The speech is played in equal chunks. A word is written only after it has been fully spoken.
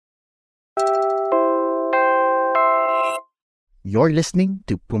You're listening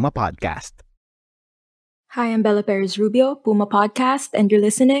to Puma Podcast. Hi, I'm Bella Perez Rubio, Puma Podcast, and you're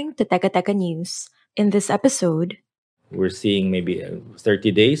listening to Teka Teka News. In this episode, we're seeing maybe 30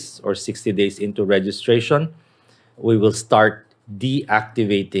 days or 60 days into registration, we will start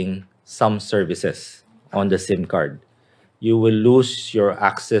deactivating some services on the SIM card. You will lose your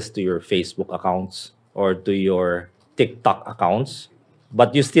access to your Facebook accounts or to your TikTok accounts,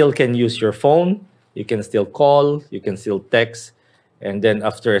 but you still can use your phone, you can still call, you can still text, and then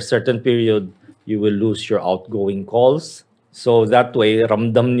after a certain period, you will lose your outgoing calls. So that way,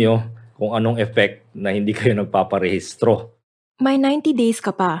 ramdam nyo kung anong effect na hindi kayo nagpaparehistro. may 90 days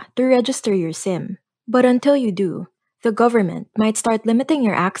ka pa to register your SIM. But until you do, the government might start limiting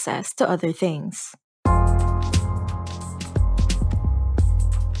your access to other things.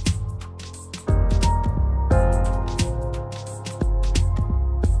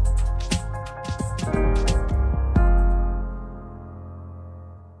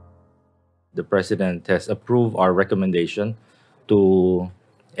 The president has approved our recommendation to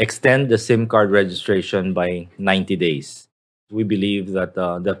extend the SIM card registration by 90 days. We believe that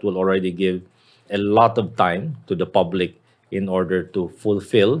that will already give a lot of time to the public in order to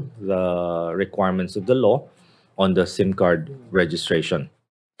fulfill the requirements of the law on the SIM card registration.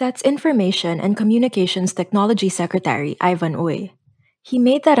 That's Information and Communications Technology Secretary Ivan Uy. He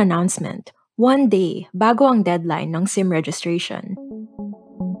made that announcement one day bago ang deadline ng SIM registration.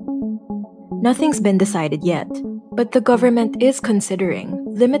 Nothing's been decided yet, but the government is considering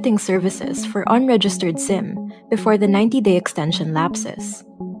limiting services for unregistered SIM before the 90-day extension lapses.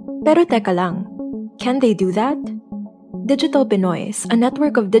 Pero teka lang, can they do that? Digital Pinoys, a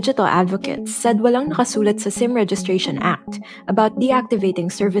network of digital advocates, said walang nakasulat sa SIM Registration Act about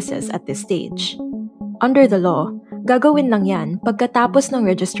deactivating services at this stage. Under the law, gagawin lang yan pagkatapos ng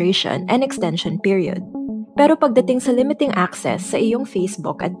registration and extension period. Pero pagdating sa limiting access sa iyong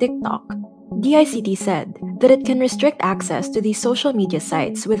Facebook at TikTok, DICT said that it can restrict access to these social media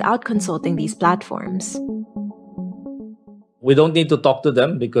sites without consulting these platforms. We don't need to talk to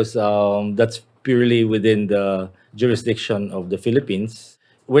them because that's purely within the jurisdiction of the Philippines.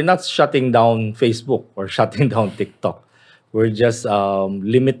 We're not shutting down Facebook or shutting down TikTok. We're just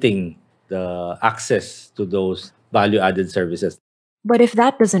limiting the access to those value-added services. But if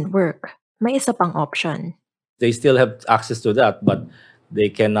that doesn't work, may isa pang option. They still have access to that, but they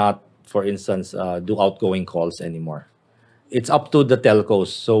cannot, for instance, do outgoing calls anymore. It's up to the telcos.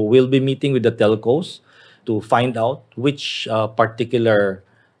 So we'll be meeting with the telcos to find out which particular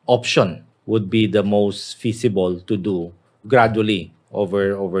option would be the most feasible to do gradually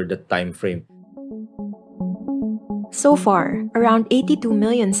over the time frame. So far, around 82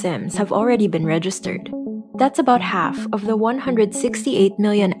 million SIMs have already been registered. That's about half of the 168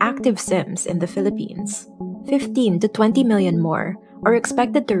 million active SIMs in the Philippines. 15 to 20 million more are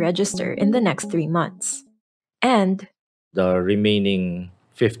expected to register in the next 3 months. And the remaining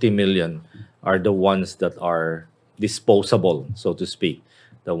 50 million are the ones that are disposable, so to speak.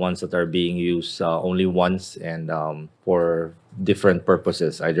 The ones that are being used only once and for different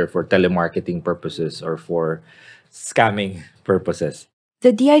purposes, either for telemarketing purposes or for scamming purposes.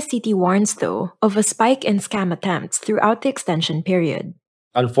 The DICT warns, though, of a spike in scam attempts throughout the extension period.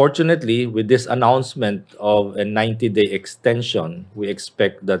 Unfortunately, with this announcement of a 90-day extension, we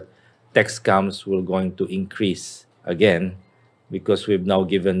expect that tech scams will going to increase again because we've now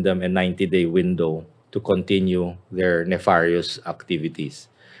given them a 90-day window to continue their nefarious activities.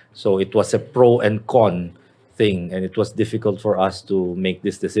 So it was a pro and con thing, and it was difficult for us to make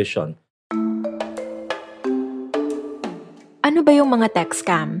this decision. Ano ba yung mga tech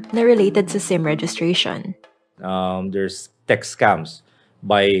scam na related sa SIM registration? There's tech scams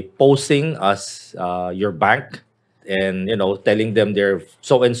by posing as your bank and telling them they're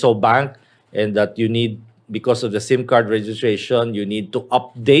so and so bank and that you need, because of the SIM card registration, you need to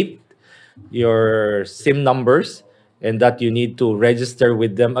update your SIM numbers and that you need to register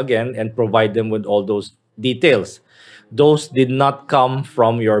with them again and provide them with all those details. Those did not come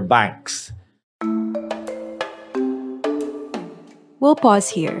from your banks. We'll pause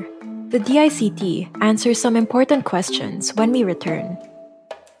here. The DICT answers some important questions when we return.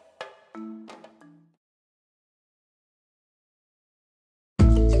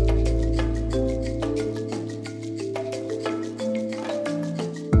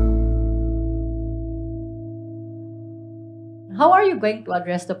 How are you going to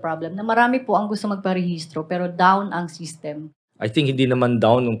address the problem na marami po ang gusto magparehistro pero down ang system? I think hindi naman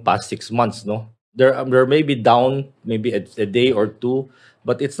down ng past 6 months, no? There may be down maybe a day or two,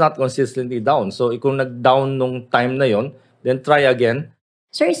 but it's not consistently down. So kung nag-down nung time na yon, then try again.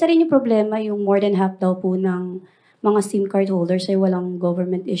 Sir, isa rin yung problema yung more than half daw po ng mga SIM card holders ay walang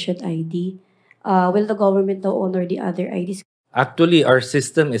government-issued ID. Will the government now honor the other IDs? Actually, our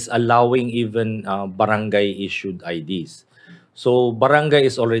system is allowing even barangay-issued IDs. So barangay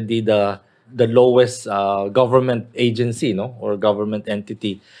is already the lowest government agency, no, or government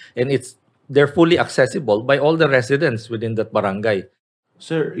entity, and they're fully accessible by all the residents within that barangay.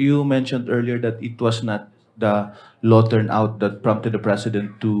 Sir, you mentioned earlier that it was not the law turnout that prompted the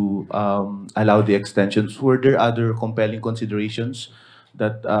president to allow the extensions. Were there other compelling considerations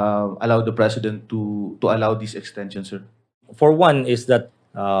that allowed the president to allow these extensions, sir? For one is that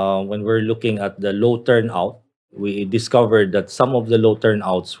when we're looking at the low turnout, we discovered that some of the low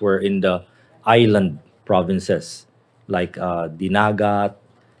turnouts were in the island provinces like Dinagat,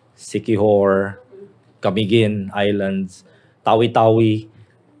 Siquijor, Camiguin Islands, Tawi-Tawi,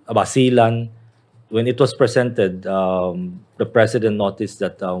 Basilan. When it was presented, the president noticed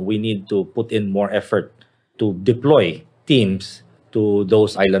that we need to put in more effort to deploy teams to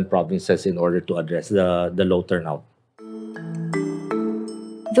those island provinces in order to address the low turnout.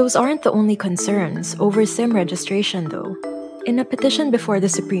 Those aren't the only concerns over SIM registration, though. In a petition before the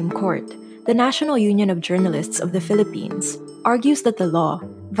Supreme Court, the National Union of Journalists of the Philippines argues that the law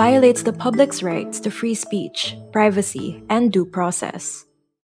violates the public's rights to free speech, privacy, and due process.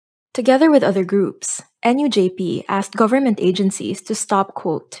 Together with other groups, NUJP asked government agencies to stop,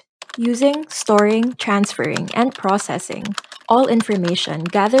 quote, using, storing, transferring, and processing all information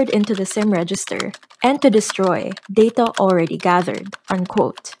gathered into the SIM register and to destroy data already gathered,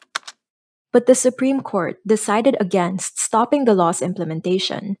 unquote. But the Supreme Court decided against stopping the law's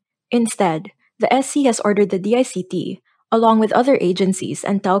implementation. Instead, the SC has ordered the DICT, along with other agencies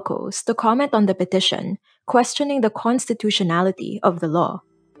and telcos, to comment on the petition, questioning the constitutionality of the law.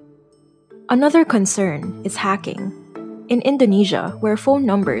 Another concern is hacking. In Indonesia, where phone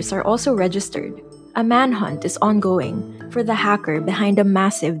numbers are also registered, a manhunt is ongoing for the hacker behind a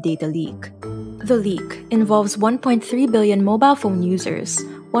massive data leak. The leak involves 1.3 billion mobile phone users,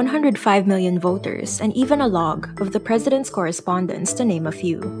 105 million voters, and even a log of the president's correspondence, to name a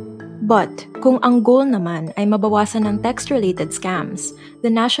few. But kung ang goal naman ay mabawasan ng text-related scams, the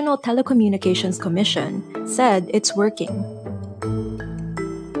National Telecommunications Commission said it's working.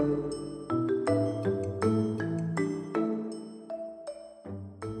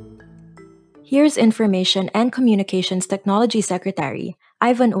 Here's Information and Communications Technology Secretary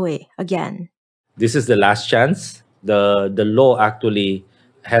Ivan Uy again. This is the last chance. The law actually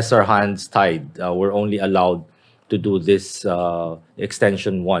has our hands tied. We're only allowed to do this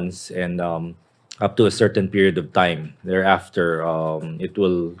extension once and up to a certain period of time. Thereafter, it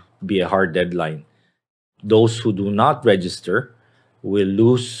will be a hard deadline. Those who do not register will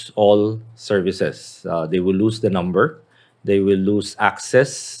lose all services. They will lose the number. They will lose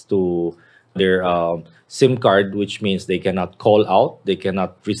access to their SIM card, which means they cannot call out, they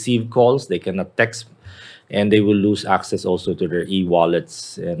cannot receive calls, they cannot text, and they will lose access also to their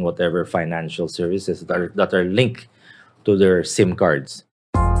e-wallets and whatever financial services that are linked to their SIM cards.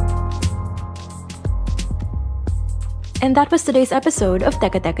 And that was today's episode of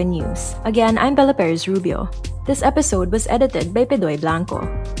Teka Teka News. Again, I'm Bella Perez Rubio. This episode was edited by Pedoy Blanco.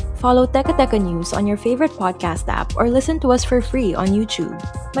 Follow Teka Teka News on your favorite podcast app or listen to us for free on YouTube.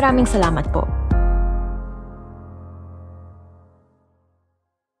 Maraming salamat po.